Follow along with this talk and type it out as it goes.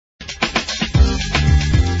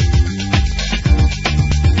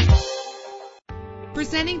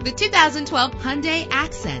Presenting the 2012 Hyundai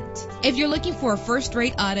Accent. If you're looking for a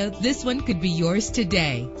first-rate auto, this one could be yours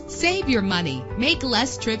today. Save your money. Make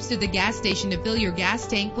less trips to the gas station to fill your gas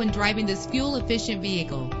tank when driving this fuel-efficient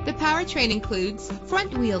vehicle. The powertrain includes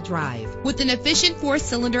front-wheel drive with an efficient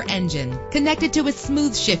 4-cylinder engine connected to a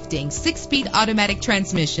smooth shifting 6-speed automatic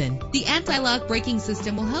transmission. The anti-lock braking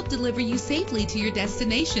system will help deliver you safely to your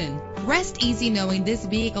destination. Rest easy knowing this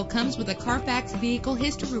vehicle comes with a Carfax Vehicle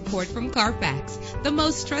History Report from Carfax, the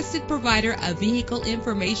most trusted provider of vehicle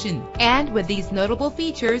information. And with these notable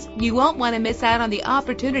features, you won't want to miss out on the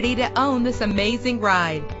opportunity to own this amazing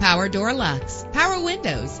ride. Power door locks, power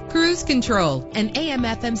windows, cruise control, an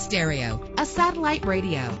AM/FM stereo, a satellite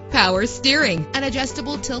radio, power steering, an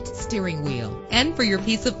adjustable tilt steering wheel. And for your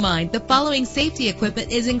peace of mind, the following safety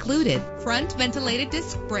equipment is included: front ventilated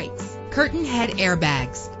disc brakes, curtain head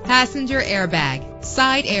airbags, passenger airbag,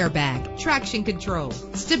 side airbag, traction control,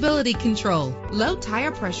 stability control, low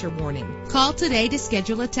tire pressure warning. Call today to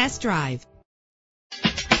schedule a test drive.